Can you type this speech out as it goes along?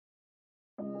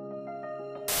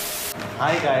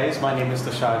Hi guys, my name is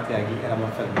Tushar Tyagi and I'm a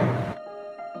filmmaker.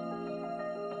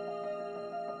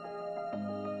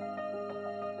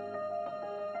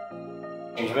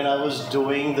 When I was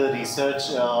doing the research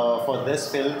for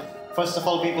this film, first of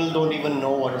all, people don't even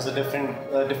know what is the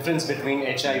difference between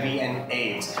HIV and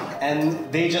AIDS,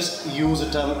 and they just use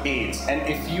the term AIDS. And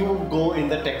if you go in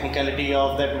the technicality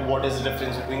of that, what is the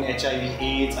difference between HIV,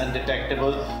 AIDS,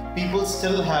 undetectable, people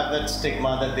still have that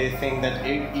stigma that they think that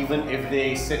even if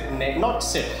they not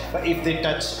sit, but if they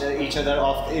touch each other,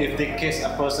 or if they kiss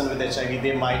a person with HIV,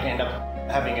 they might end up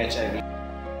having HIV.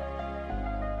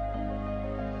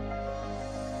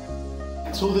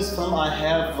 Through this film, I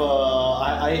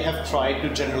have tried to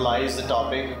generalize the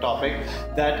topic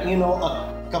that, you know,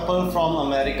 a couple from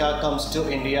America comes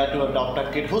to India to adopt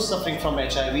a kid who's suffering from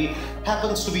HIV,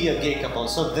 happens to be a gay couple.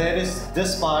 So there is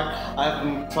this part.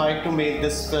 I've tried to make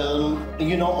this film,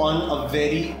 you know, on a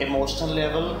very emotional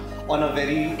level, on a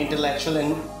very intellectual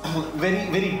and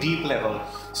very deep level.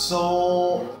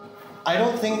 So I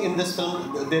don't think in this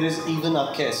film there is even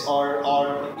a kiss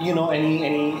or you know, any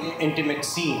intimate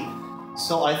scene.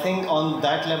 So I think on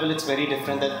that level it's very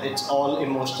different, that it's all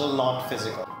emotional, not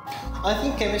physical. I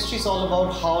think chemistry is all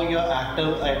about how your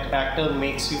actor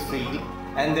makes you feel,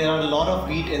 and there are a lot of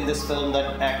beats in this film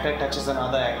that actor touches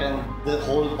another actor and the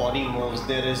whole body moves.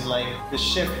 There is like the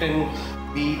shift in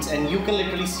beats and you can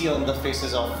literally see on the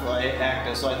faces of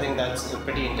actors. So I think that's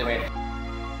pretty intimate.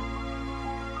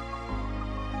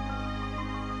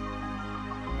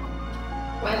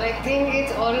 Well, I think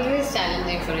it's always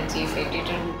challenging for a chief editor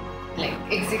to like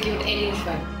execute any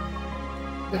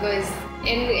film, because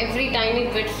in every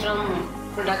tiny bit from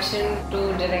production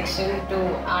to direction to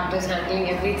artist handling,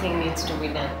 everything needs to be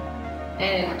done.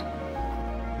 And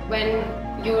when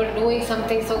you are doing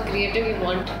something so creative, you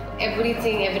want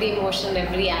everything, every emotion,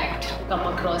 every act to come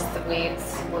across the way it's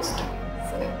supposed to be.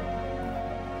 So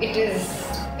it is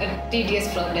a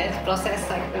tedious process,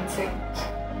 I could say.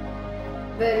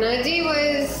 The energy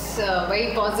was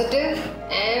very positive,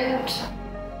 and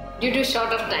due to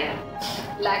short of time,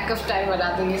 lack of time, or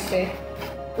rather you say,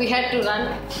 we had to run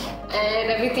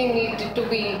and everything needed to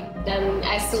be done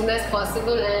as soon as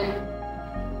possible.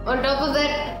 And on top of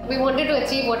that, we wanted to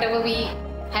achieve whatever we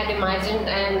had imagined,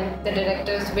 and the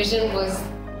director's vision was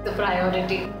the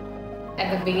priority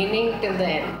at the beginning till the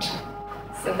end.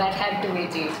 So that had to be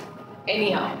achieved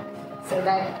anyhow. So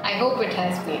that, I hope it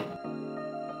has been.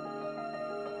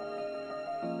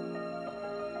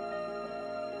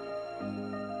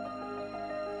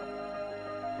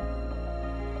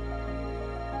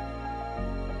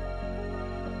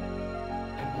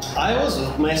 I was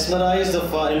mesmerized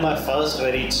in my first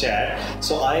very chat.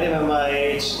 So I remember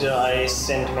I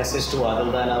sent a message to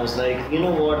Adalda and I was like, you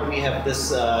know what, we have this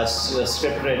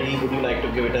script ready, would you like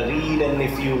to give it a read, and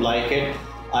if you like it,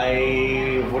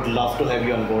 I would love to have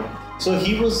you on board. So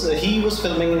he was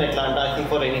filming in Atlanta, I think,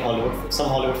 for some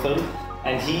Hollywood film,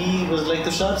 and he was like,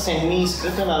 Tushar, send me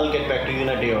script and I'll get back to you in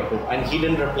a day or two. And he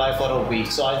didn't reply for a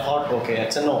week. So I thought, okay,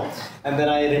 it's a no. And then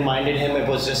I reminded him, it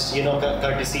was just, you know,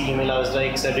 courtesy email. I was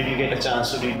like, sir, did you get a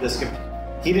chance to read the script?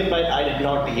 He replied, I did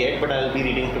not yet, but I'll be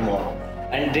reading tomorrow.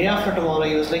 And day after tomorrow,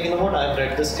 he was like, you know what, I've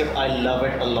read the script, I love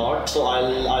it a lot, so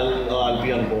I'll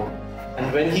be on board.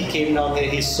 And when he came down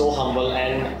here, he's so humble,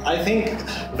 and I think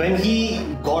when he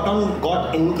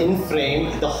got in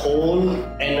frame, the whole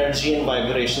energy and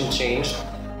vibration changed.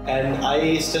 And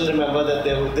I still remember that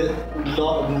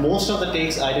most of the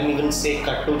takes I didn't even say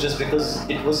cut to, just because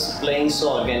it was playing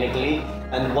so organically.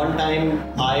 And one time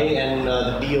I and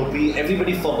the DOP,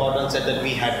 everybody forgot and said that we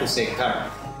had to say cut.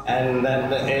 And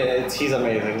then he's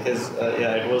amazing.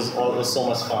 It was so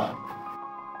much fun.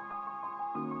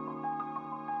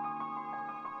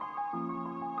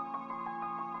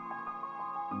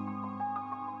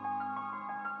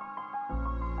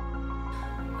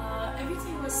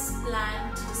 Everything was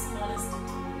planned to the smallest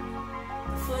detail.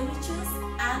 The furnitures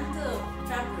and the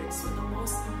fabrics were the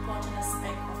most important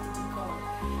aspect of the decor,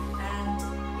 and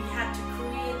we had to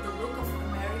create the look of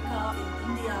America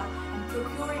in India, and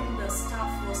procuring the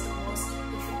stuff was the most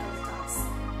difficult task.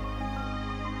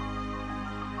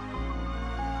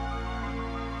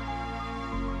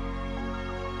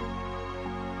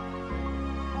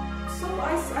 So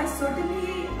I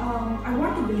certainly I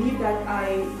want to believe that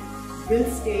I will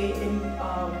stay in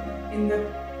the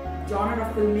genre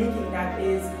of filmmaking that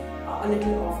is a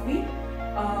little offbeat.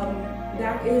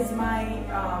 That is my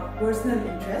personal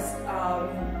interest.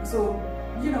 So,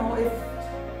 you know,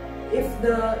 if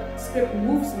the script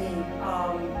moves me,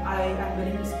 I am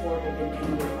willing to support it in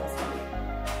any way possible.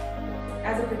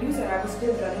 As a producer, I was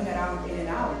still running around in and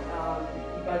out,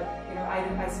 but you know,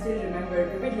 I still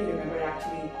vividly remember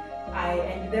actually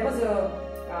and there was a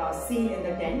scene in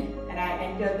the tent, and I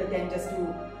entered the tent just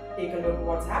to take a look at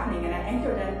what's happening. And I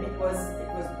entered, and it was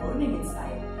burning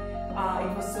inside.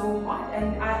 It was so hot,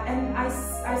 and I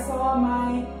saw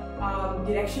my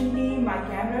direction team, my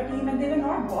camera team, and they were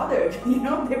not bothered.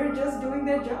 They were just doing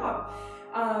their job.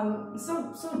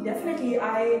 So definitely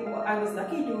I was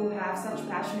lucky to have such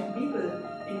passionate people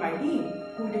in my team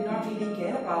who did not really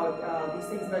care about these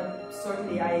things, but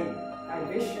certainly I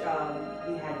wish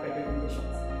we had better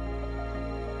conditions.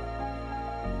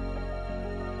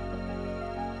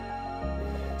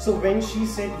 So when she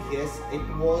said yes, it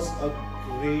was a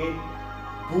great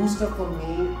booster for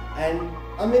me, and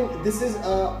I mean, this is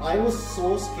I was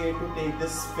so scared to take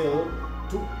this film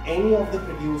to any of the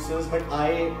producers, but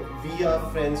we are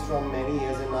friends from many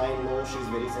years, and I know she's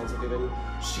very sensitive, and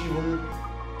she will.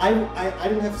 I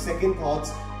didn't have second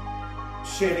thoughts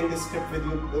sharing the script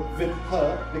with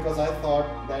her, because I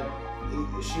thought that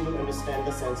she will understand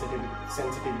the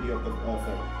sensitivity of the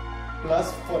film.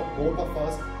 Plus, for both of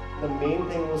us, the main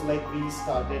thing was like we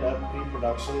started our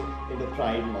pre-production in the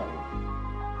Pride month.